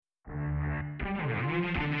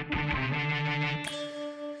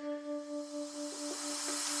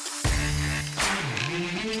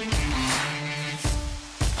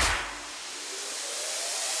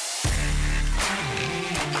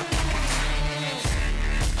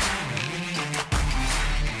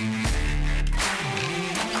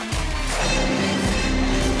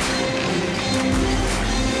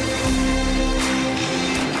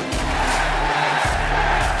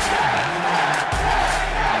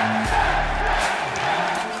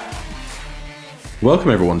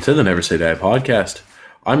Welcome, everyone, to the Never Say Die podcast.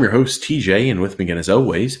 I'm your host, TJ, and with me again, as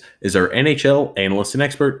always, is our NHL analyst and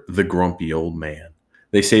expert, the Grumpy Old Man.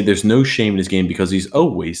 They say there's no shame in his game because he's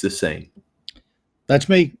always the same. That's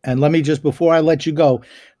me. And let me just, before I let you go,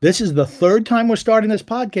 this is the third time we're starting this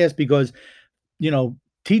podcast because,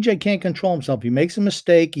 TJ can't control himself. He makes a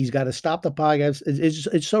mistake. He's got to stop the podcast.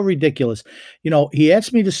 It's so ridiculous. He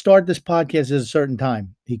asked me to start this podcast at a certain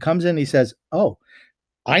time. He comes in, he says, "Oh,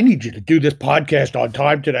 I need you to do this podcast on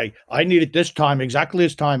time today. I need it this time, exactly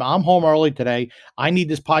this time. I'm home early today. I need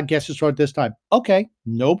this podcast to start this time." Okay,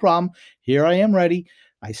 no problem. Here I am ready.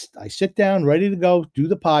 I sit down, ready to go, do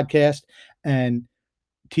the podcast. And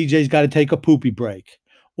TJ's got to take a poopy break,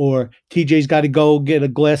 or TJ's got to go get a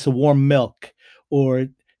glass of warm milk, or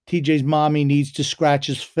TJ's mommy needs to scratch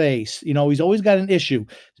his face. He's always got an issue.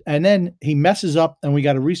 And then he messes up and we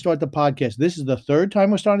got to restart the podcast. This is the third time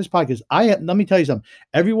we're starting this podcast. Let me tell you something.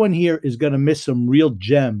 Everyone here is going to miss some real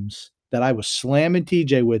gems that I was slamming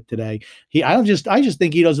TJ with today. I just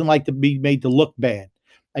think he doesn't like to be made to look bad.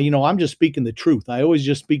 I'm just speaking the truth. I always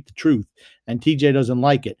just speak the truth, and TJ doesn't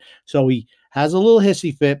like it. So he has a little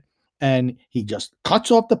hissy fit, and he just cuts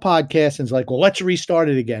off the podcast and is like, "Well, let's restart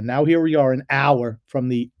it again." Now here we are, an hour from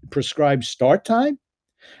the prescribed start time,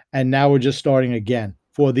 and now we're just starting again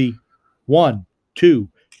for the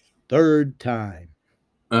third time.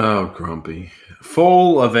 Oh, Grumpy.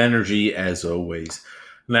 Full of energy as always.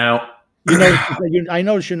 Now, I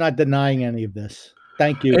notice you're not denying any of this.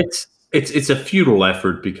 Thank you. It's a futile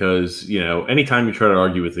effort because, anytime you try to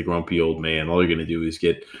argue with the grumpy old man, all you're going to do is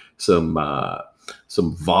get some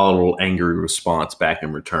volatile, angry response back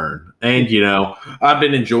in return. And, I've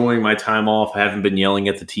been enjoying my time off. I haven't been yelling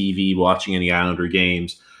at the TV, watching any Islander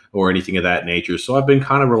games or anything of that nature. So I've been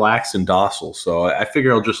kind of relaxed and docile. So I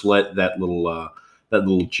figure I'll just let that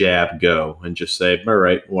little jab go and just say, all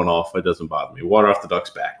right, one off. It doesn't bother me. Water off the duck's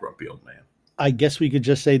back, grumpy old man. I guess we could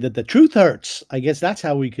just say that the truth hurts. I guess that's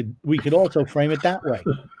how we could also frame it that way.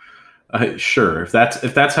 Sure. If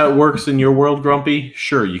that's how it works in your world, Grumpy,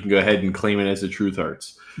 sure, you can go ahead and claim it as the truth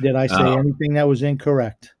hurts. Did I say anything that was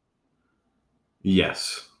incorrect?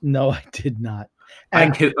 Yes. No, I did not.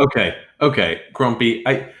 Okay, Grumpy.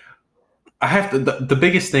 I have to. The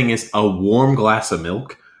biggest thing is a warm glass of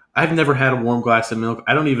milk. I've never had a warm glass of milk.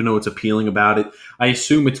 I don't even know what's appealing about it. I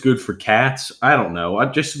assume it's good for cats. I don't know.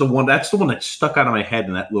 That's the one that stuck out of my head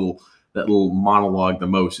in that little monologue the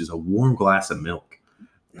most is a warm glass of milk.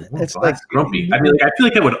 It's like Grumpy. I feel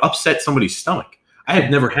like that would upset somebody's stomach. I have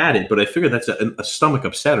never had it, but I figure that's a stomach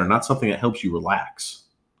upsetter, not something that helps you relax.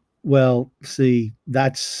 Well, see,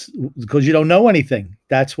 that's because you don't know anything.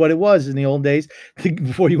 That's what it was in the old days.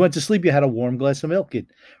 Before you went to sleep, you had a warm glass of milk. It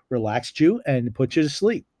relaxed you and put you to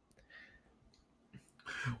sleep.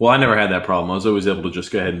 Well, I never had that problem. I was always able to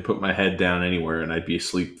just go ahead and put my head down anywhere, and I'd be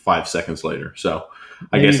asleep 5 seconds later. So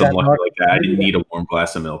I guess I'm lucky like that. I didn't need a warm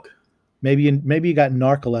glass of milk. Maybe you got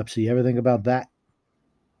narcolepsy. You ever think about that?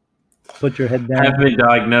 Put your head down. I haven't been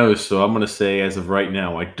diagnosed, so I'm going to say as of right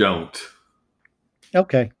now, I don't.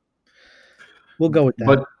 Okay. We'll go with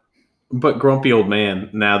that. But grumpy old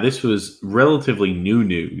man, now this was relatively new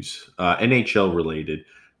news, NHL related.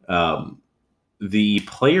 The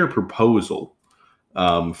player proposal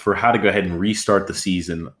for how to go ahead and restart the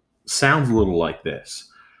season sounds a little like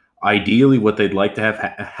this. Ideally, what they'd like to have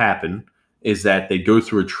happen is that they go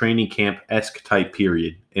through a training camp-esque type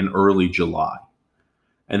period in early July.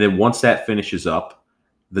 And then once that finishes up,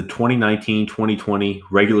 the 2019-2020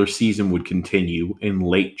 regular season would continue in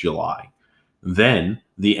late July. Then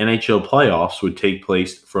the NHL playoffs would take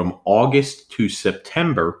place from August to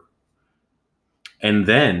September. And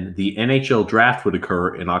then the NHL draft would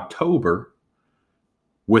occur in October,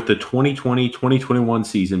 with the 2020-2021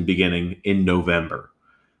 season beginning in November.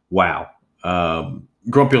 Wow.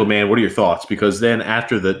 Grumpy old man, what are your thoughts? Because then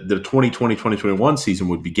after the 2020-2021 season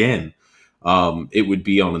would begin, it would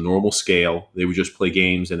be on a normal scale. They would just play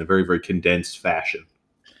games in a very, very condensed fashion.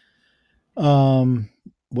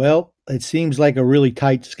 Well, it seems like a really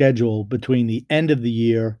tight schedule between the end of the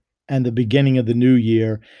year and the beginning of the new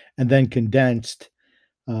year, and then condensed.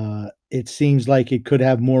 It seems like it could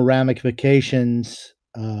have more ramifications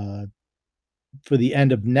for the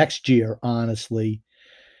end of next year, honestly,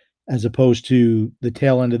 as opposed to the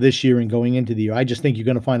tail end of this year and going into the year. I just think you're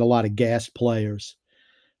going to find a lot of gas players.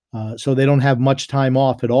 So they don't have much time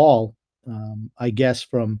off at all, I guess,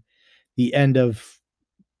 from the end of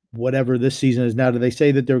whatever this season is now. Do they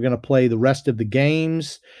say that they're going to play the rest of the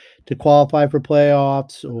games to qualify for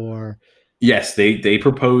playoffs, or? Yes, they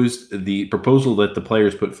proposed, the proposal that the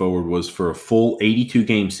players put forward was for a full 82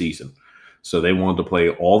 game season. So they wanted to play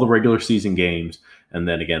all the regular season games and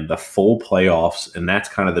then again the full playoffs, and that's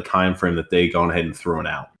kind of the time frame that they gone ahead and thrown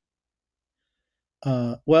out.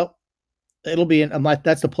 Well, it'll be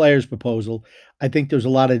that's the players' proposal. I think there's a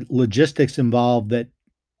lot of logistics involved that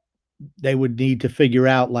they would need to figure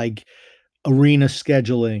out, like arena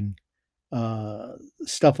scheduling, uh,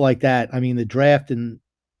 stuff like that. I mean, the draft and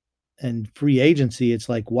free agency, it's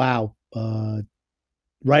like, wow,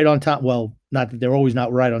 right on top. Well, not that they're always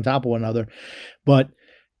not right on top of one another, but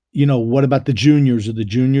what about the juniors? Are the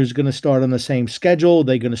juniors going to start on the same schedule? Are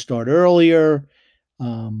they going to start earlier?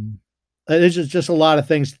 Um, there's just a lot of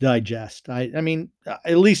things to digest. I mean,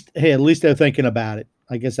 at least they're thinking about it.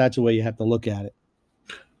 I guess that's the way you have to look at it.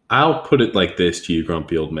 I'll put it like this to you,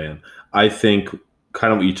 grumpy old man. I think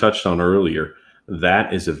kind of what you touched on earlier,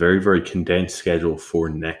 that is a very, very condensed schedule for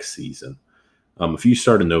next season. If you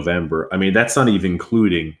start in November, I mean, that's not even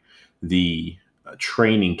including the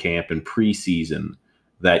training camp and preseason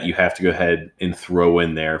that you have to go ahead and throw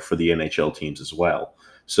in there for the NHL teams as well.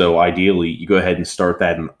 So ideally, you go ahead and start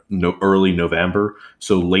that in early November.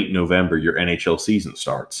 So late November, your NHL season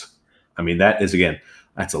starts. I mean, that is, again,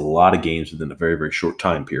 that's a lot of games within a very, very short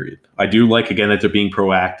time period. I do like, again, that they're being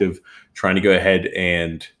proactive, trying to go ahead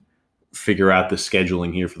and figure out the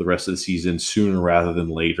scheduling here for the rest of the season sooner rather than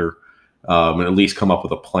later, and at least come up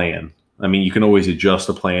with a plan. I mean, you can always adjust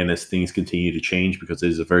a plan as things continue to change because it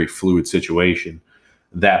is a very fluid situation.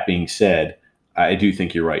 That being said, I do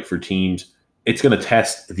think you're right. For teams, it's going to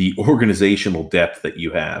test the organizational depth that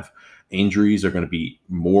you have. Injuries are going to be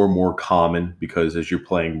more and more common because as you're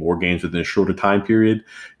playing more games within a shorter time period,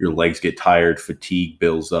 your legs get tired, fatigue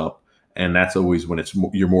builds up, and that's always when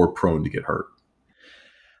you're more prone to get hurt.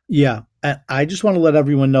 Yeah, I just want to let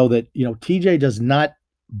everyone know that TJ does not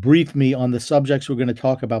brief me on the subjects we're going to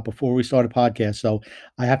talk about before we start a podcast, so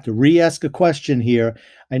I have to re-ask a question here.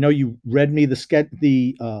 I know you read me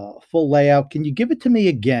the full layout. Can you give it to me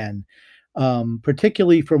again,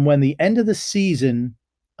 particularly from when the end of the season,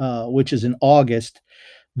 which is in August,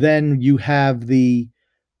 then you have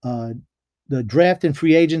uh, the draft and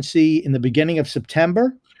free agency in the beginning of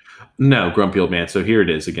September? No, grumpy old man. So here it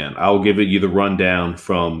is again. I'll give you the rundown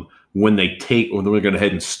from when they when they're going to go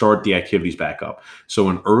ahead and start the activities back up. So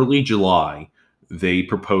in early July, they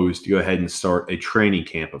proposed to go ahead and start a training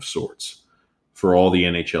camp of sorts for all the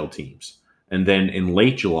NHL teams. And then in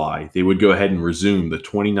late July, they would go ahead and resume the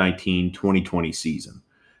 2019-2020 season.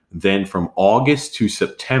 Then from August to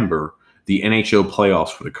September, the NHL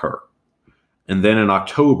playoffs would occur. And then in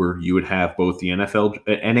October, you would have both the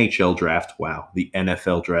NHL draft. Wow, the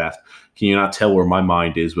NFL draft. Can you not tell where my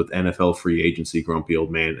mind is with NFL free agency, grumpy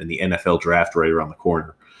old man, and the NFL draft right around the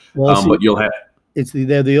corner? Well, see, But you'll have. it's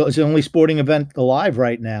the only sporting event alive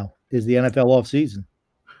right now is the NFL offseason.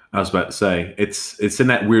 I was about to say it's in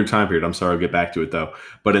that weird time period. I'm sorry, I'll get back to it though.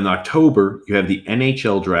 But in October, you have the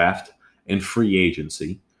NHL draft and free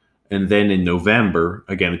agency, and then in November,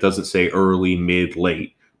 again, it doesn't say early, mid,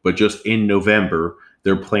 late. But just in November,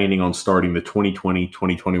 they're planning on starting the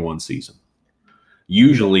 2020-2021 season.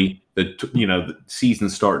 Usually, the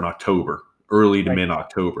seasons start in October, early to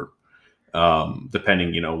mid-October,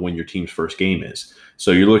 depending when your team's first game is. So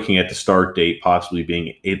you're looking at the start date possibly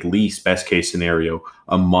being at least best case scenario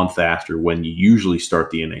a month after when you usually start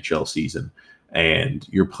the NHL season, and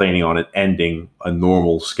you're planning on it ending a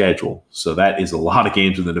normal schedule. So that is a lot of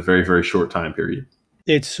games within a very, very short time period.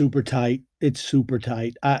 It's super tight. It's super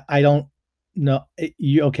tight. I don't know.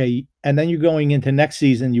 Okay. And then you're going into next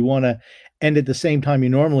season. You want to end at the same time you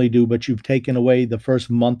normally do, but you've taken away the first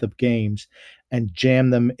month of games and jam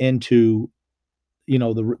them into,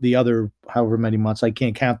 the other however many months. I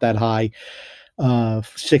can't count that high.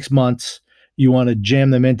 6 months. You want to jam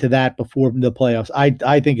them into that before the playoffs.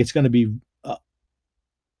 I think it's going to be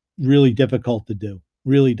really difficult to do.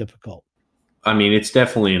 Really difficult. I mean, it's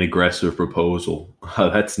definitely an aggressive proposal.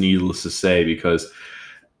 That's needless to say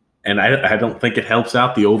and I don't think it helps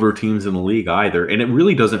out the older teams in the league either. And it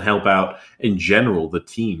really doesn't help out in general the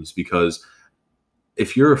teams because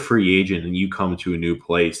if you're a free agent and you come to a new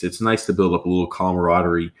place, it's nice to build up a little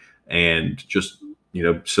camaraderie and just,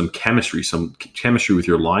 some chemistry with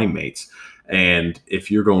your line mates. And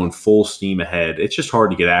if you're going full steam ahead, it's just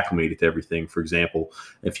hard to get acclimated to everything. For example,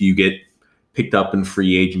 if you get picked up in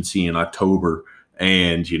free agency in October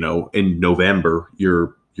and in November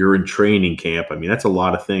you're in training camp, I mean that's a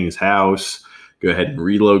lot of things. House, go ahead and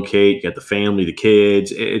relocate, you got the family, the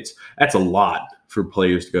kids. That's a lot for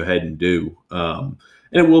players to go ahead and do, and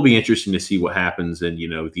it will be interesting to see what happens in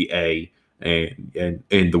the A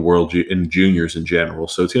and the world and juniors in general.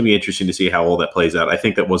 So it's going to be interesting to see how all that plays out. I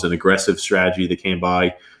think that was an aggressive strategy that came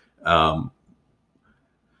by.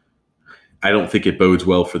 I don't think it bodes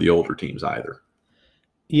well for the older teams either.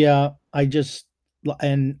 Yeah,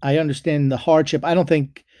 and I understand the hardship. I don't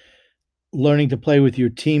think learning to play with your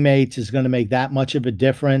teammates is going to make that much of a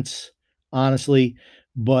difference, honestly.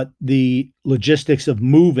 But the logistics of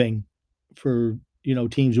moving for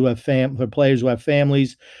teams who have for players who have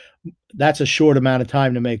families, that's a short amount of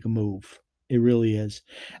time to make a move. It really is,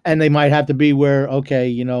 and they might have to be where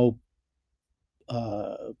okay,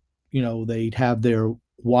 uh, they'd have their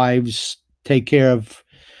wives take care of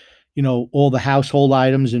all the household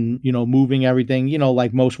items and, moving everything,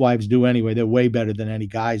 like most wives do anyway. They're way better than any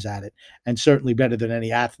guys at it, and certainly better than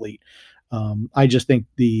any athlete. I just think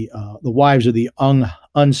the wives are the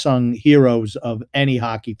unsung heroes of any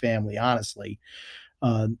hockey family, honestly.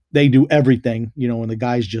 They do everything, when the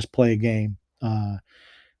guys just play a game.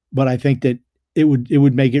 But I think that it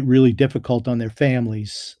would make it really difficult on their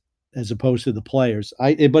families as opposed to the players.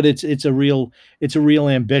 But it's a real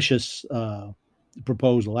ambitious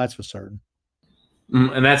proposal, that's for certain.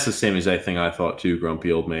 And that's the same exact thing I thought too,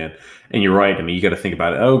 grumpy old man. And you're right. I mean, you got to think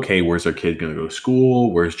about it. Okay, where's our kid going to go to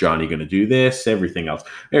school? Where's Johnny going to do this? Everything else.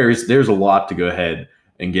 There's a lot to go ahead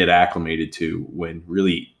and get acclimated to when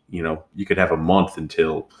really, you could have a month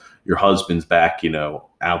until your husband's back,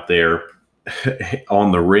 out there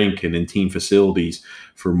on the rink and in team facilities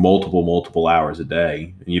for multiple hours a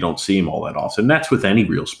day. And you don't see him all that often. And that's with any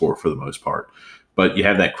real sport for the most part. But you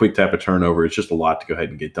have that quick type of turnover. It's just a lot to go ahead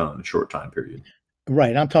and get done in a short time period.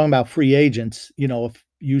 Right, I'm talking about free agents, if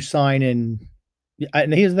you sign in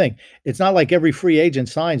and here's the thing, it's not like every free agent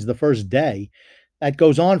signs the first day. That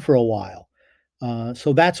goes on for a while.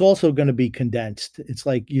 So that's also gonna be condensed. It's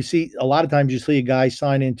like you see a lot of times you see a guy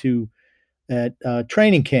sign into at,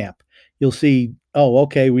 training camp. You'll see, "Oh,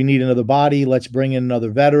 okay, we need another body, let's bring in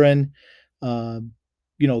another veteran."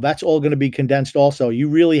 That's all gonna be condensed also. You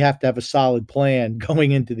really have to have a solid plan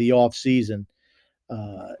going into the off season,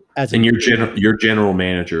 as a And your general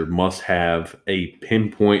manager must have a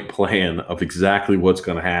pinpoint plan of exactly what's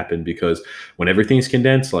going to happen because when everything's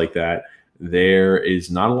condensed like that, there is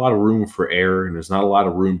not a lot of room for error and there's not a lot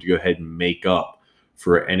of room to go ahead and make up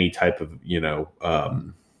for any type of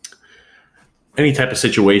any type of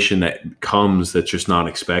situation that comes that's just not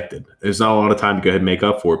expected. There's not a lot of time to go ahead and make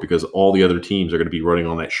up for it because all the other teams are going to be running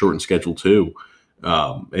on that shortened schedule too.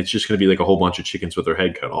 It's just going to be like a whole bunch of chickens with their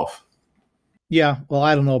head cut off. Yeah, well,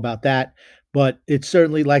 I don't know about that, but it's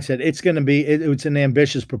certainly like I said, it's gonna be it's an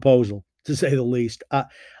ambitious proposal, to say the least.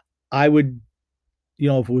 I would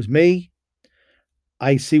if it was me,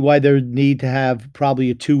 I see why there would need to have probably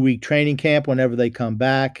a 2-week training camp whenever they come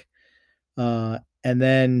back, and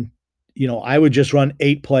then, I would just run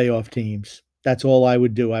 8 playoff teams. That's all I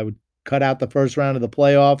would do. I would cut out the first round of the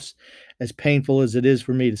playoffs, as painful as it is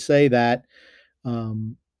for me to say that.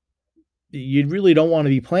 Um, you really don't wanna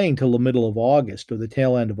be playing till the middle of August or the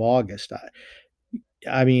tail end of August.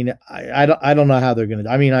 I mean, I don't know how they're gonna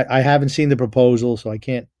I mean, I haven't seen the proposal, so I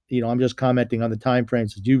can't I'm just commenting on the time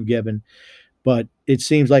frames that you've given, but it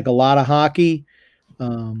seems like a lot of hockey,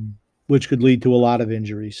 which could lead to a lot of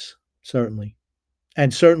injuries, certainly.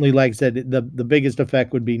 And certainly, like I said, the biggest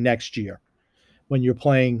effect would be next year when you're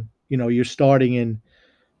playing, you're starting in,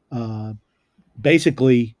 uh,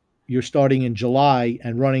 basically, you're starting in July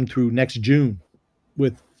and running through next June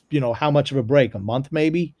with, how much of a break? A month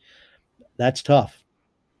maybe? That's tough.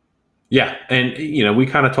 Yeah, and we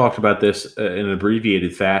kind of talked about this in an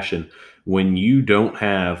abbreviated fashion. When you don't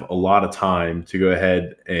have a lot of time to go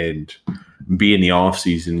ahead and be in the off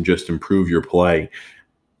season and just improve your play,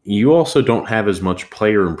 you also don't have as much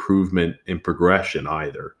player improvement and progression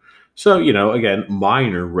either. So, again,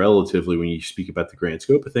 minor relatively when you speak about the grand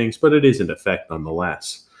scope of things, but it is an effect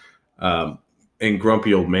nonetheless. Um, and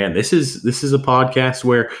grumpy old man, this is a podcast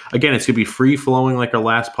where again it's gonna be free flowing like our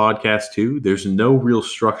last podcast too. There's no real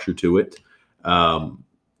structure to it. Um,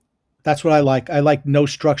 That's what I like. I like no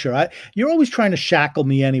structure. You're always trying to shackle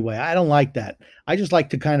me anyway. I don't like that. I just like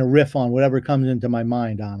to kind of riff on whatever comes into my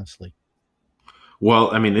mind, honestly.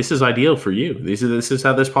 well, I mean, this is ideal for you. This is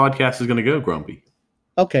how this podcast is going to go, Grumpy.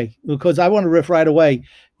 Okay, because I want to riff right away.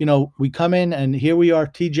 We come in and here we are,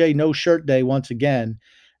 TJ no shirt day once again.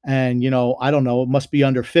 And I don't know, it must be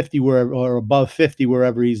under 50 where or above 50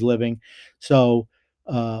 wherever he's living. So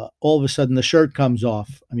all of a sudden the shirt comes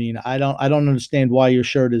off. I mean, I don't understand why your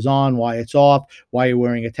shirt is on, why it's off, why you're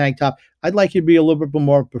wearing a tank top. I'd like you to be a little bit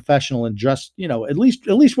more professional and just, at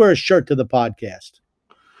least wear a shirt to the podcast.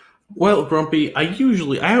 Well, Grumpy,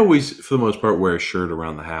 I always, for the most part, wear a shirt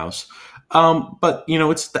around the house. But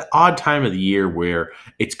it's the odd time of the year where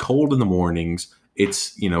it's cold in the mornings,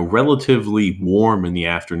 it's relatively warm in the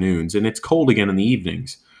afternoons, and it's cold again in the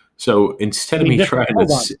evenings. So instead I of mean, me trying to,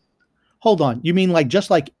 hold on. Hold on. You mean like just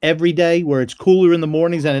like every day where it's cooler in the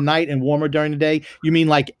mornings and at night and warmer during the day? You mean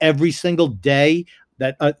like every single day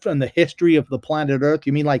that from the history of the planet Earth?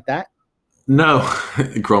 You mean like that? No,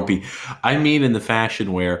 Grumpy. I mean, in the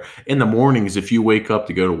fashion where in the mornings, if you wake up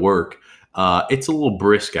to go to work, it's a little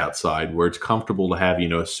brisk outside where it's comfortable to have,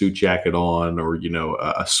 a suit jacket on or,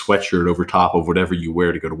 a sweatshirt over top of whatever you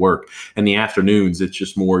wear to go to work. In the afternoons, it's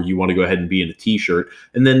just more you want to go ahead and be in a t shirt.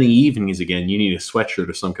 And then the evenings, again, you need a sweatshirt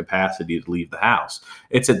of some capacity to leave the house.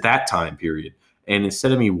 It's at that time period. And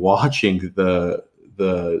instead of me watching the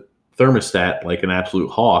thermostat like an absolute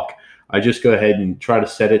hawk, I just go ahead and try to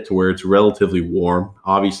set it to where it's relatively warm,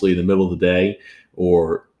 obviously in the middle of the day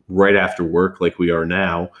or right after work, like we are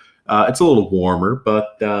now. It's a little warmer,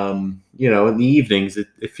 but in the evenings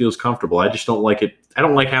it feels comfortable. I just don't like it. I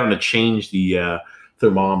don't like having to change the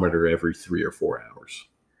thermometer every 3 or 4 hours.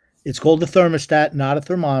 It's called the thermostat, not a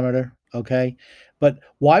thermometer. Okay. But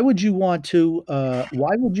why would you need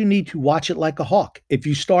to watch it like a hawk? If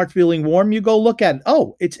you start feeling warm, you go look at it.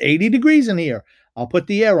 Oh, it's 80 degrees in here. I'll put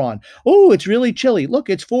the air on. Oh, it's really chilly. Look,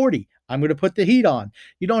 it's 40. I'm going to put the heat on.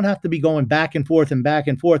 You don't have to be going back and forth and back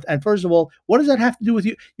and forth. And first of all, what does that have to do with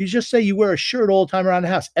you? You just say you wear a shirt all the time around the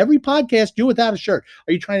house. Every podcast, you without a shirt.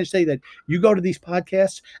 Are you trying to say that you go to these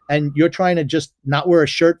podcasts and you're trying to just not wear a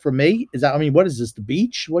shirt for me? Is that, I mean, what is this, the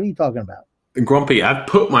beach? What are you talking about? Grumpy, I've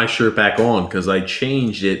put my shirt back on because I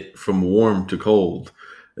changed it from warm to cold.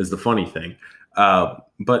 Is the funny thing.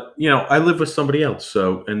 But I live with somebody else,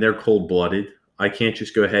 so and they're cold blooded. I can't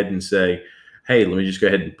just go ahead and say, "Hey, let me just go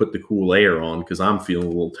ahead and put the cool air on because I'm feeling a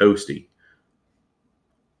little toasty."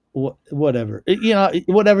 Whatever.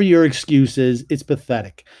 Whatever your excuse is, it's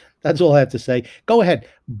pathetic. That's all I have to say. Go ahead.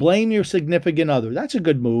 Blame your significant other. That's a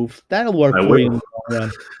good move. That'll I work for you in will.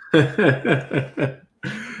 the long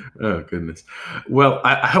Oh goodness. Well,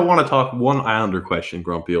 I want to talk one Islander question,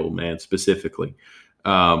 grumpy old man, specifically.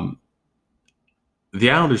 Um,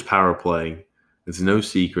 the Islanders' power play, it's no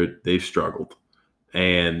secret they've struggled,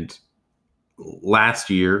 and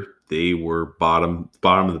last year they were bottom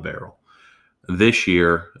of the barrel. This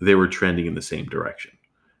year they were trending in the same direction,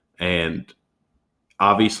 and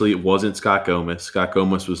obviously it wasn't Scott Gomez. Scott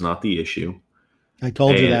Gomez was not the issue, run. I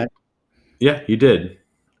told you and that. yeah, you did.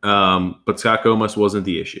 But Scott Gomez wasn't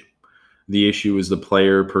the issue. The issue is the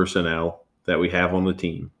player personnel that we have on the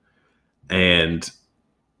team. And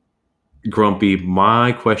Grumpy,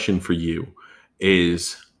 my question for you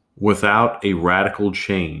is without a radical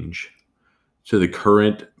change to the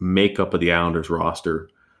current makeup of the Islanders roster,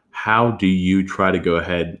 how do you try to go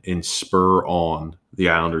ahead and spur on the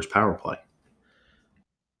Islanders power play?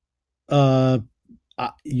 Uh,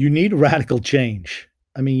 you need radical change.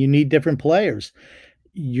 I mean, you need different players.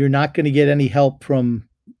 You're not going to get any help from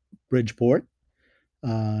Bridgeport.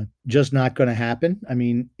 Just not going to happen. I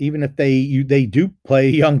mean, even if they do play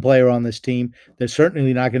a young player on this team, they're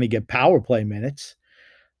certainly not going to get power play minutes.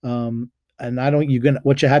 And I don't. You're gonna.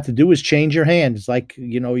 What you have to do is change your hand. It's like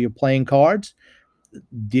you're playing cards.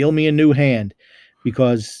 Deal me a new hand,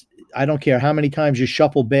 because I don't care how many times you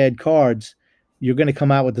shuffle bad cards, you're going to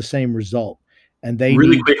come out with the same result. And they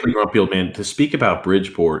Really need quickly, Grumpy old man, to speak about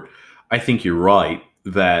Bridgeport, I think you're right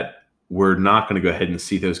that we're not going to go ahead and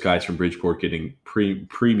see those guys from Bridgeport getting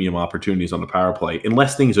premium opportunities on the power play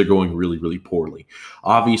unless things are going really, really poorly.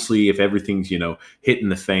 Obviously, if everything's, hitting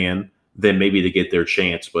the fan, then maybe they get their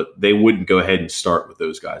chance, but they wouldn't go ahead and start with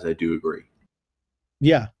those guys. I do agree.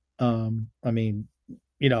 Yeah. I mean,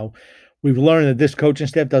 you know, we've learned that this coaching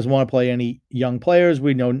staff doesn't want to play any young players.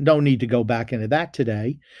 We know don't need to go back into that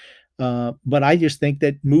today. But I just think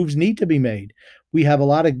that moves need to be made. We have a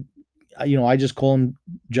lot of, I just call them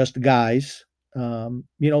just guys.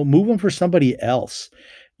 Move them for somebody else.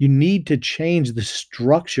 You need to change the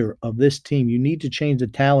structure of this team. You need to change the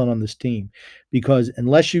talent on this team, because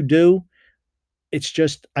unless you do, it's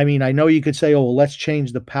just, I mean, I know you could say, oh, well, let's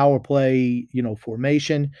change the power play,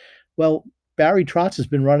 formation. Well, Barry Trotz has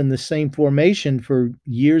been running the same formation for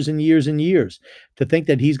years and years and years. To think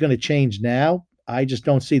that he's going to change now, I just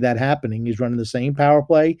don't see that happening. He's running the same power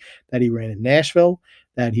play that he ran in Nashville,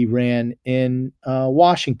 that he ran in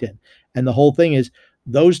Washington. And the whole thing is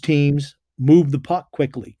those teams move the puck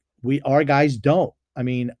quickly. Our guys don't. I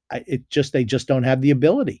mean, they just don't have the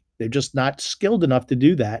ability. They're just not skilled enough to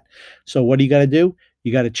do that. So what do you got to do?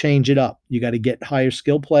 You got to change it up. You got to get higher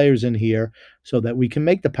skill players in here so that we can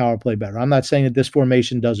make the power play better. I'm not saying that this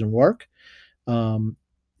formation doesn't work,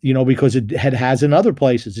 because it has in other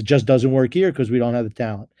places. It just doesn't work here because we don't have the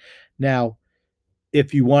talent. Now,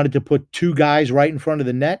 if you wanted to put two guys right in front of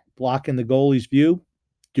the net, blocking the goalie's view,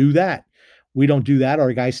 do that. We don't do that.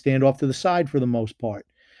 Our guys stand off to the side for the most part.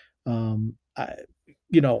 Um, I,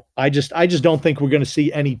 I just don't think we're going to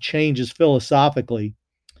see any changes philosophically.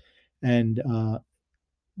 And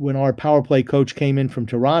when our power play coach came in from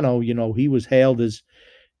Toronto, he was hailed as,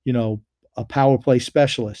 you know, a power play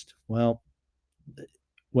specialist. Well,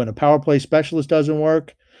 when a power play specialist doesn't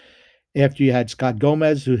work, after you had Scott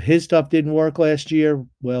Gomez, who his stuff didn't work last year,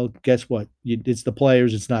 well, guess what? It's the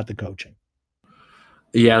players, it's not the coaching.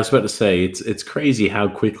 Yeah, I was about to say it's crazy how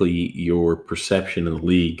quickly your perception of the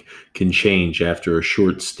league can change after a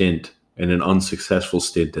short stint and an unsuccessful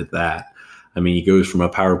stint at that. I mean, he goes from a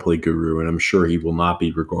power play guru, and I'm sure he will not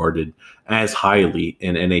be regarded as highly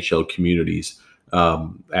in NHL communities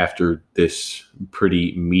after this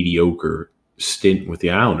pretty mediocre stint with the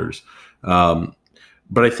Islanders. Um,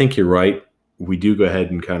 but I think you're right. We do go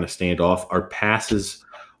ahead and kind of stand off. Our passes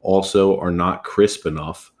also are not crisp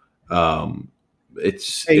enough. Um,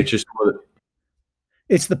 it's Hey, just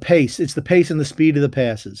it's the pace. It's the pace and the speed of the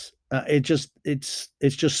passes. It's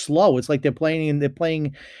just slow. It's like they're playing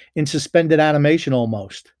in suspended animation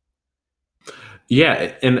almost.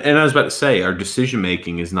 yeah, and I was about to say our decision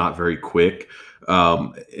making is not very quick.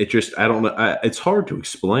 It just I don't know. It's hard to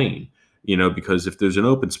explain, because if there's an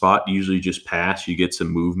open spot, you usually just pass. You get some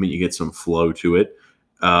movement, you get some flow to it.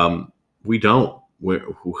 We don't.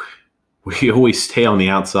 We always stay on the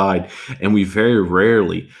outside, and we very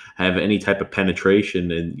rarely have any type of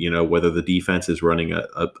penetration. And whether the defense is running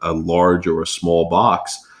a large or a small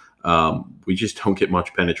box, we just don't get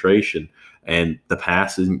much penetration. And the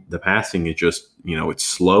passing is just it's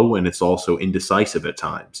slow and it's also indecisive at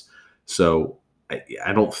times. So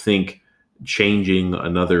I don't think changing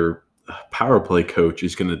another power play coach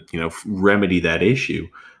is going to remedy that issue.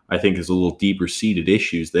 I think there's a little deeper seated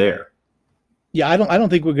issues there. Yeah, I don't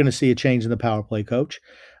think we're going to see a change in the power play coach.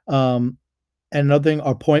 Um, and another thing,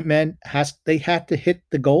 our point men they had to hit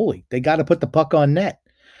the goalie. They got to put the puck on net,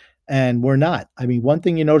 and we're not. I mean, one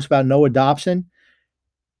thing you notice about Noah Dobson,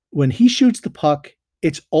 when he shoots the puck,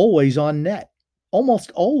 it's always on net,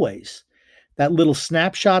 almost always. That little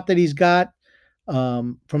snapshot that he's got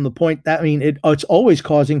from the point that I mean, it's always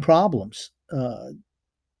causing problems.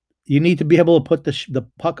 You need to be able to put the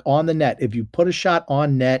puck on the net. If you put a shot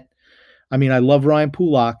on net, I mean, I love Ryan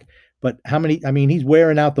Pulak, but how many? I mean, he's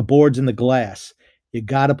wearing out the boards and the glass. You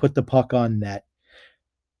got to put the puck on net.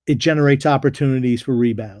 It generates opportunities for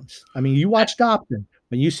rebounds. I mean, you watch Dobson.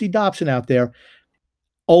 When you see Dobson out there,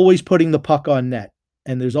 always putting the puck on net,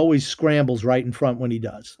 and there's always scrambles right in front when he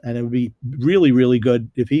does. And it would be really, really good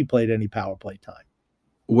if he played any power play time.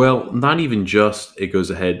 Well, not even just it goes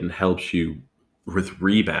ahead and helps you with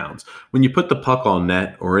rebounds. When you put the puck on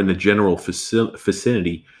net or in the general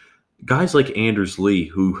vicinity, guys like Anders Lee,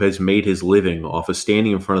 who has made his living off of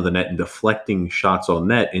standing in front of the net and deflecting shots on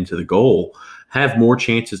net into the goal, have more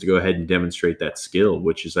chances to go ahead and demonstrate that skill,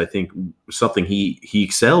 which is, I think, something he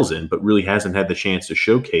excels in, but really hasn't had the chance to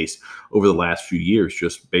showcase over the last few years,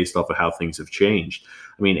 just based off of how things have changed.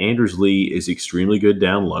 I mean, Anders Lee is extremely good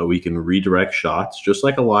down low. He can redirect shots, just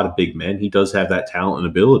like a lot of big men. He does have that talent and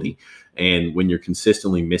ability. And when you're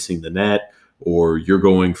consistently missing the net, or you're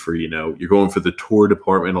going for the tour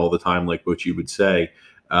department all the time, like what you would say,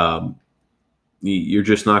 you're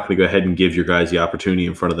just not going to go ahead and give your guys the opportunity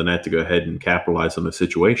in front of the net to go ahead and capitalize on the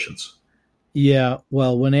situations. Yeah,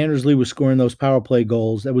 well, when Anders Lee was scoring those power play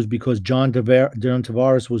goals, that was because John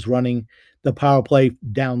Tavares was running the power play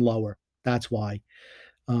down lower. That's why,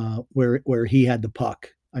 where he had the puck.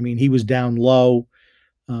 I mean, he was down low,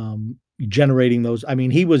 generating those. I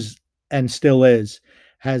mean, he was and still has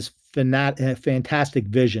fantastic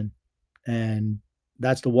vision, and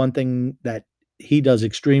that's the one thing that he does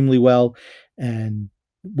extremely well. And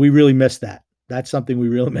we really miss that. That's something we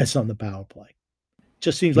really miss on the power play.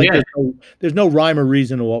 Just seems like Yeah, there's no rhyme or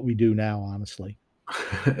reason to what we do now, honestly.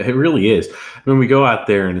 it really is. When we go out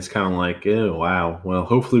there and it's kind of like, oh, wow. Well,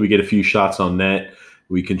 hopefully we get a few shots on net.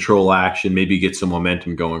 We control action, maybe get some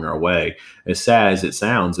momentum going our way. As sad as it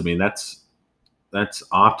sounds, I mean, that's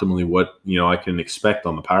optimally what I can expect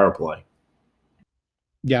on the power play.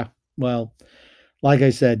 Yeah. Well, like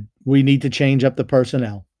I said, we need to change up the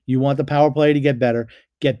personnel. You want the power play to get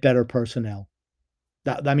better personnel.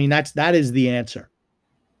 I mean, that is the answer.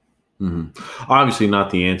 hmm Obviously, not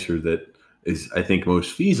the answer that is, I think,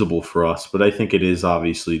 most feasible for us, but I think it is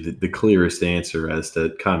obviously the clearest answer as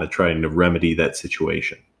to kind of trying to remedy that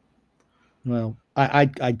situation. Well,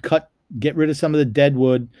 I'd get rid of some of the dead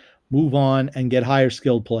wood, move on, and get higher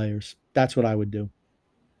skilled players. That's what I would do.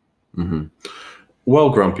 hmm Well,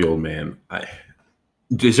 grumpy old man,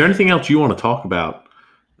 is there anything else you want to talk about?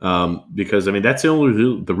 Because I mean, that's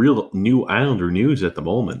the real new Islander news at the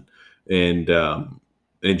moment, and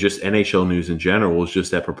just NHL news in general is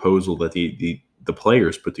just that proposal that the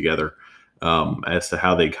players put together as to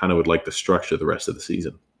how they kind of would like to structure the rest of the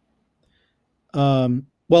season.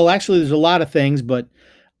 Well, actually, there's a lot of things, but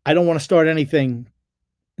I don't want to start anything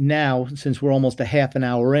now since we're almost a half an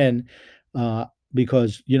hour in, uh,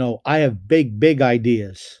 because I have big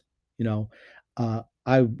ideas. You know,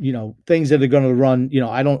 things that are going to run.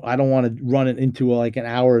 I don't want to run it into like an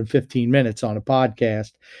hour and 15 minutes on a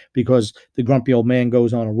podcast because the grumpy old man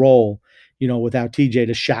goes on a roll. Without TJ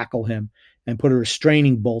to shackle him and put a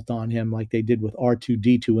restraining bolt on him like they did with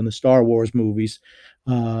R2D2 in the Star Wars movies.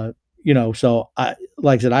 So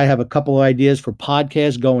like I said, I have a couple of ideas for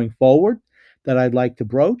podcasts going forward that I'd like to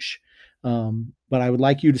broach. But I would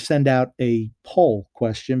like you to send out a poll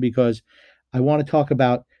question because I want to talk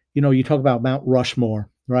about, you talk about Mount Rushmore,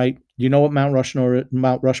 right? Do you know what Mount Rushmore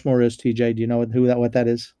is, TJ? Do you know what that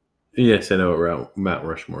is? Yes, I know what Mount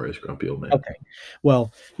Rushmore is, grumpy old man. Okay.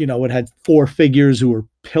 Well, it had four figures who were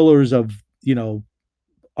pillars of,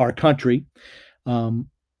 our country. Um,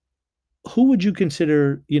 who would you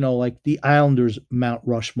consider, like the Islanders Mount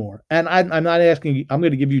Rushmore? And I'm not asking you, I'm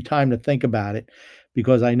going to give you time to think about it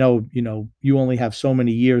because I know, you only have so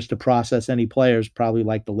many years to process any players, probably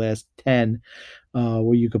like the last 10,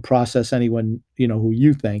 where you could process anyone, who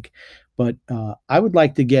you think. But I would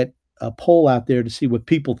like to get a poll out there to see what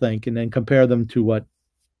people think and then compare them to what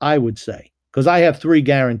I would say. Because I have three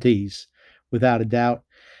guarantees without a doubt,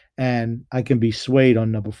 and I can be swayed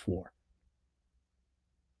on number four.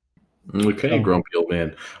 Okay, So, grumpy old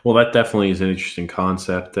man. Well, that definitely is an interesting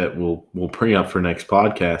concept that we'll bring up for next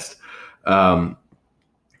podcast. Um,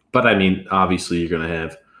 but I mean, obviously, you're going to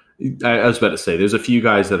have. I was about to say, there's a few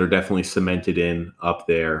guys that are definitely cemented in up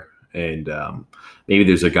there, and maybe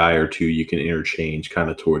there's a guy or two you can interchange, kind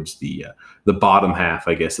of towards the bottom half,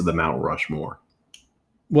 I guess, of the Mount Rushmore.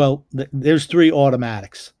 well, there's three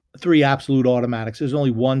automatics, three absolute automatics. There's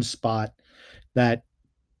only one spot that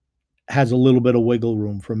has a little bit of wiggle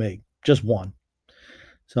room for me, just one.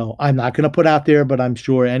 So I'm not going to put out there, but I'm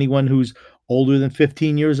sure anyone who's older than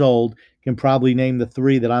 15 years old can probably name the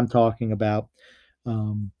three that I'm talking about.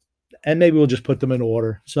 Um, and maybe we'll just put them in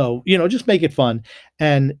order. So, just make it fun.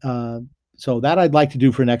 And so that I'd like to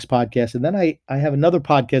do for next podcast. And then I have another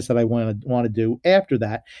podcast that I want to do after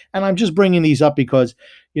that. And I'm just bringing these up because,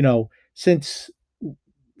 since,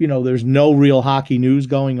 there's no real hockey news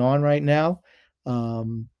going on right now,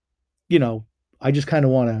 um, I just kind of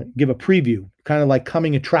want to give a preview, kind of like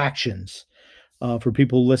coming attractions for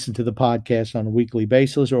people who listen to the podcast on a weekly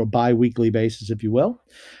basis or a bi-weekly basis, if you will.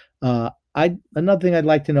 Another thing I'd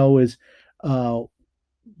like to know is uh,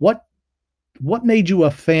 what made you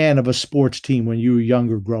a fan of a sports team when you were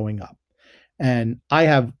younger growing up? And I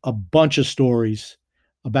have a bunch of stories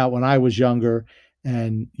about when I was younger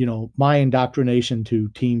and, my indoctrination to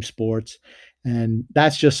team sports. And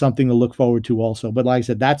that's just something to look forward to also. But like I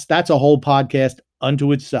said, that's a whole podcast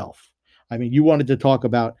unto itself. I mean, you wanted to talk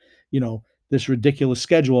about, this ridiculous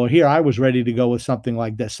schedule. Here I was ready to go with something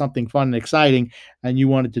like this, something fun and exciting. And you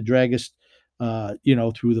wanted to drag us,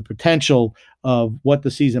 through the potential of what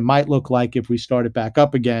the season might look like if we started back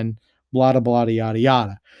up again, blah, blah, blah, yada,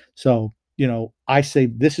 yada. So, I say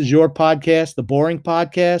this is your podcast, the boring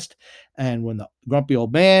podcast. And when the grumpy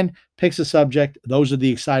old man picks a subject, those are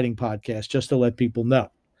the exciting podcasts, just to let people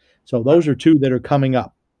know. So those are two that are coming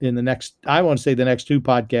up in the next, I want to say the next two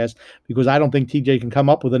podcasts, because I don't think TJ can come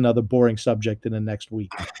up with another boring subject in the next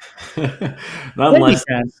week. not unless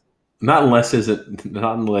not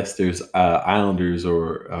unless there's Islanders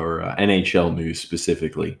or NHL news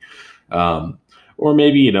specifically. Or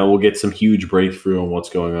maybe, we'll get some huge breakthrough on what's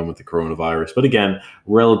going on with the coronavirus. But again,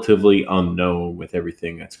 relatively unknown with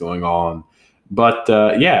everything that's going on. But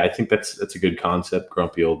yeah, I think that's a good concept,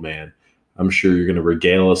 grumpy old man. I'm sure you're going to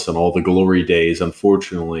regale us on all the glory days.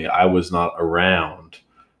 Unfortunately, I was not around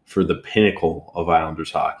for the pinnacle of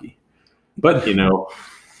Islanders hockey. But,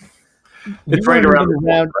 it's right around the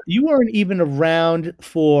corner. You weren't even around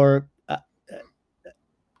for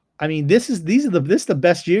I mean, this is the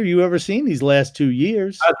best year you ever seen these last 2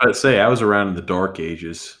 years. I was about to say, I was around in the dark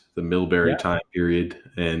ages, the Milbury time period,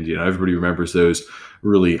 and everybody remembers those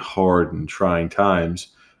really hard and trying times.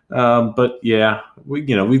 But yeah,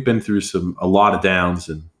 we've been through a lot of downs,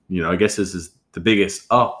 and I guess this is the biggest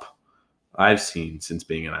up I've seen since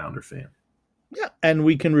being an Islander fan. Yeah, and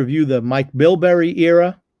we can review the Mike Milbury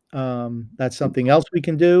era. That's something else we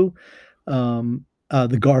can do.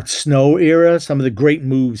 The Garth Snow era, some of the great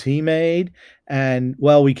moves he made. And,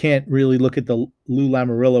 well, we can't really look at the Lou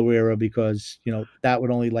Lamoriello era because, that would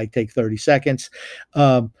only take 30 seconds.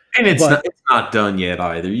 And it's not done yet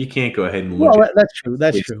either. You can't go ahead and look at that's true.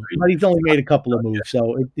 That's true. But he's only made a couple of moves.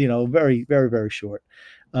 So, very, very, very short.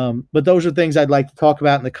 But those are things I'd like to talk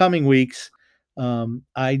about in the coming weeks.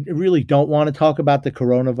 I really don't want to talk about the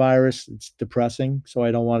coronavirus. It's depressing, so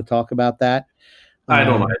I don't want to talk about that. I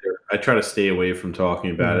don't Um, either. I try to stay away from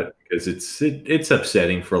talking about yeah. it because it's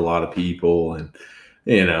upsetting for a lot of people, and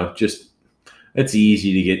just it's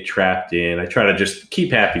easy to get trapped in. I try to just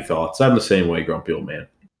keep happy thoughts. I'm the same way, grumpy old man.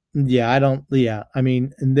 Yeah, I don't. Yeah, I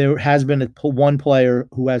mean, and there has been one player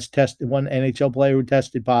who has tested, one NHL player who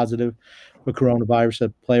tested positive for coronavirus. A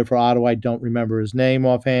player for Ottawa. I don't remember his name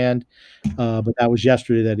offhand, but that was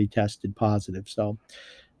yesterday that he tested positive. So,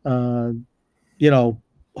 uh, you know,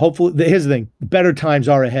 hopefully, here's the thing: better times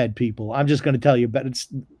are ahead, people. I'm just going to tell you, better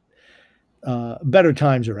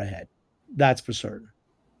times are ahead. That's for certain.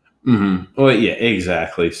 Well, yeah,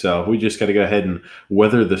 exactly. So we just got to go ahead and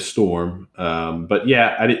weather the storm. But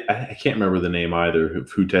yeah, I can't remember the name either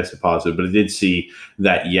who tested positive, but I did see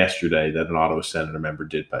that yesterday that an Ottawa Senator member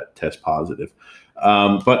did test positive.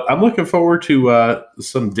 But I'm looking forward to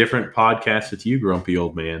some different podcasts with you, grumpy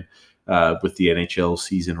old man, with the NHL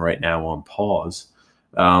season right now on pause.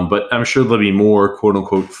 But I'm sure there'll be more "quote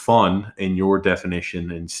unquote" fun in your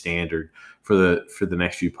definition and standard for the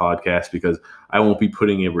next few podcasts because I won't be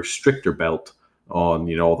putting a restrictor belt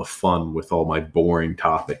on all the fun with all my boring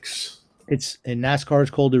topics. It's in NASCAR.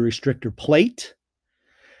 It's called a restrictor plate.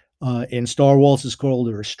 In Star Wars, it's called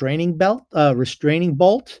a restraining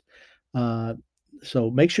bolt. Uh, so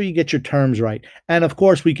make sure you get your terms right. And of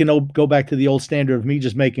course, we can go back to the old standard of me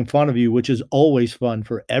just making fun of you, which is always fun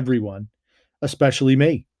for everyone, especially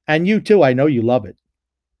me. And you too. I know you love it.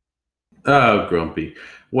 Oh, grumpy.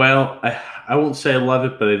 Well, I won't say I love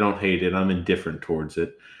it, but I don't hate it. I'm indifferent towards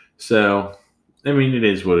it. So, I mean, it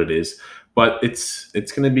is what it is. But it's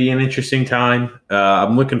going to be an interesting time.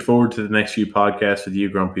 I'm looking forward to the next few podcasts with you,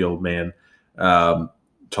 grumpy old man. Um,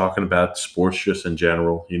 Talking about sports just in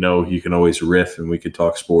general. You can always riff, and we could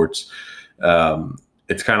talk sports.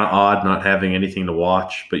 It's kind of odd not having anything to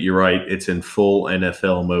watch, but you're right. It's in full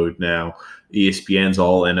NFL mode now. ESPN's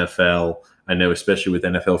all NFL. I know, especially with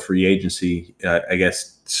NFL free agency, I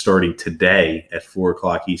guess starting today at 4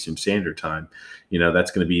 o'clock Eastern Standard Time,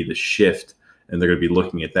 that's going to be the shift, and they're going to be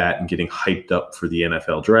looking at that and getting hyped up for the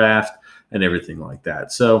NFL draft and everything like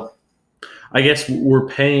that. So I guess we're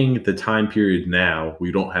paying the time period now.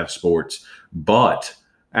 We don't have sports, but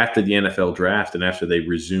after the NFL draft and after they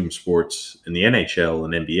resume sports in the NHL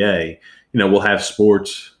and NBA, we'll have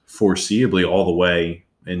sports foreseeably all the way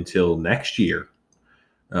until next year.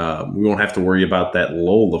 We won't have to worry about that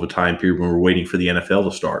lull of a time period when we're waiting for the NFL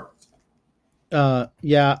to start.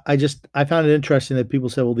 Yeah, I found it interesting that people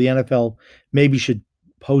said, well, the NFL maybe should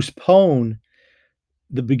postpone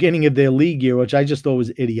the beginning of their league year, which I just thought was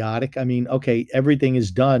idiotic. I mean, okay, everything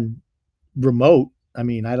is done remote. I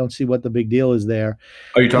mean, I don't see what the big deal is there.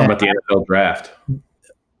 Are you talking And about the NFL draft?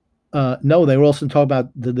 no, they were also talking about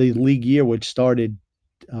the league year, which started,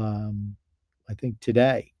 um, I think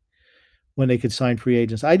today, when they could sign free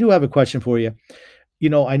agents. I do have a question for you.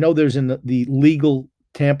 I know there's in the legal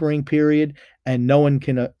tampering period, and no one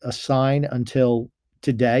can assign until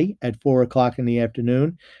today at 4 o'clock in the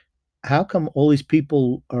afternoon. How come all these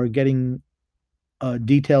people are getting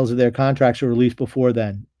details of their contracts are released before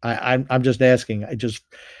then? I'm just asking. I just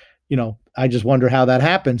wonder how that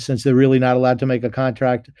happens since they're really not allowed to make a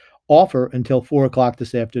contract offer until 4 o'clock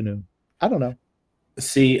this afternoon. I don't know.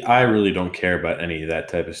 See, I really don't care about any of that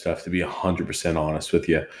type of stuff, to be 100% honest with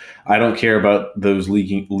you. I don't care about those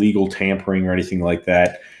legal tampering or anything like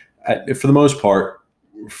that. For the most part,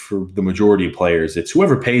 for the majority of players, it's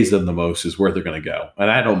whoever pays them the most is where they're going to go. And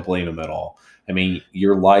I don't blame them at all. I mean,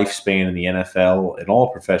 your lifespan in the NFL and all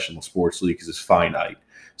professional sports leagues is finite.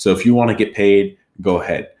 So if you want to get paid, go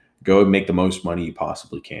ahead. Go and make the most money you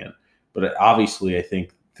possibly can. But obviously, I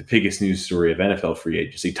think the biggest news story of NFL free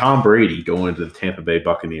agency, Tom Brady going to the Tampa Bay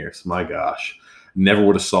Buccaneers. My gosh, never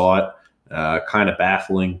would have saw it. Kind of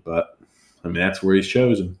baffling, but I mean, that's where he's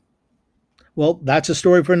chosen. Well, that's a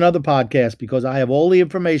story for another podcast because I have all the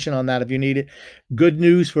information on that if you need it. Good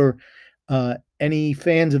news for any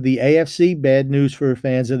fans of the AFC, bad news for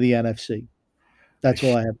fans of the NFC. That's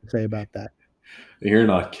all I have to say about that. You're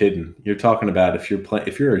not kidding. You're talking about if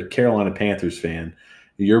you're a Carolina Panthers fan,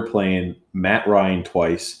 you're playing Matt Ryan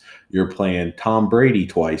twice, you're playing Tom Brady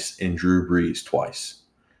twice, and Drew Brees twice,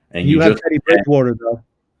 and You you have just Teddy Bridgewater, though.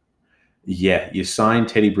 yeah, you signed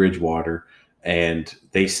Teddy Bridgewater, and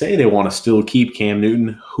they say they want to still keep Cam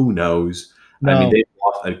Newton. Who knows? I mean, No, they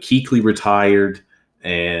lost Kuechly retired,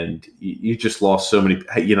 and you just lost so many.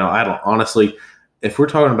 I don't honestly. If we're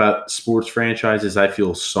talking about sports franchises, I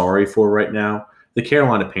feel sorry for right now The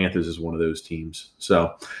Carolina Panthers is one of those teams.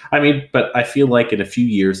 So, I mean, but I feel like in a few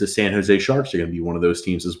years, the San Jose Sharks are going to be one of those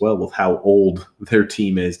teams as well, with how old their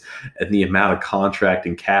team is and the amount of contract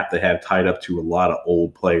and cap they have tied up to a lot of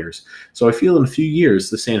old players. So I feel in a few years,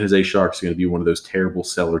 the San Jose Sharks are going to be one of those terrible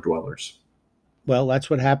cellar dwellers. Well, that's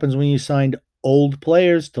what happens when you signed old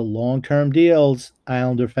players to long-term deals,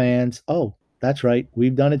 Islander fans. Oh, that's right.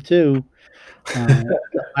 We've done it too. Uh,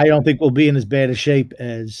 I don't think we'll be in as bad a shape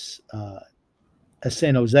as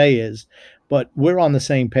San Jose is, but we're on the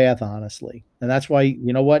same path, honestly. And that's why,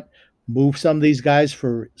 you know what? Move some of these guys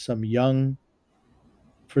for some young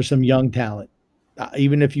talent.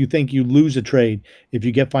 Even if you think you lose a trade, if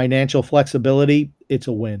you get financial flexibility, it's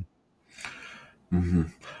a win. Mm-hmm.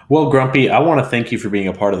 Well, Grumpy, I want to thank you for being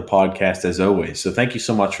a part of the podcast as always. So thank you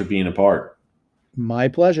so much for being a part. My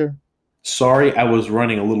pleasure. Sorry, I was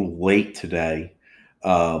running a little late today.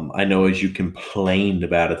 I know as you complained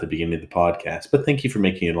about at the beginning of the podcast, but thank you for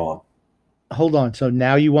making it on. Hold on. So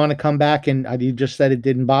now you want to come back and you just said it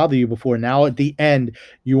didn't bother you before. Now at the end,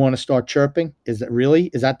 you want to start chirping? Is it really?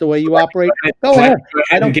 Is that the way you operate? Go ahead.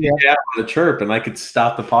 I don't get down on the chirp, and I could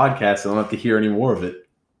stop the podcast. I don't have to hear any more of it.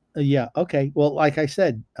 Yeah. Okay. Well, like I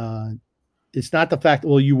said, it's not the fact,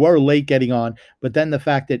 well, you were late getting on, but then the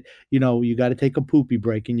fact that, you got to take a poopy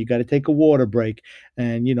break and you got to take a water break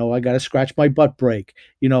and, I got to scratch my butt break.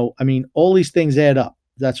 I mean, all these things add up.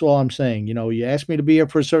 That's all I'm saying. You asked me to be here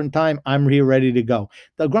for a certain time. I'm here ready to go.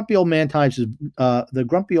 The grumpy old man's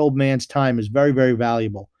time is very, very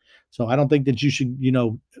valuable. So I don't think that you should,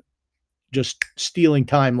 just stealing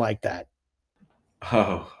time like that.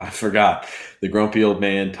 Oh, I forgot. The grumpy old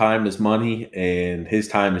man, time is money, and his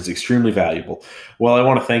time is extremely valuable. Well, I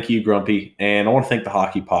want to thank you, Grumpy, and I want to thank the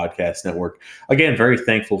Hockey Podcast Network. Again, very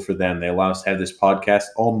thankful for them. They allow us to have this podcast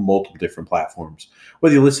on multiple different platforms.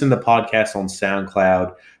 Whether you listen to the podcast on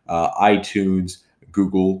SoundCloud, iTunes,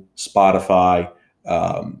 Google, Spotify,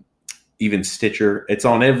 even Stitcher, it's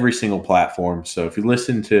on every single platform. So if you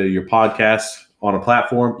listen to your podcasts on a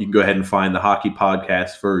platform, you can go ahead and find the Hockey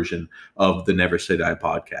Podcast version of the Never Say Die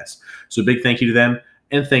podcast. So big thank you to them,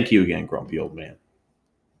 and thank you again, Grumpy Old Man.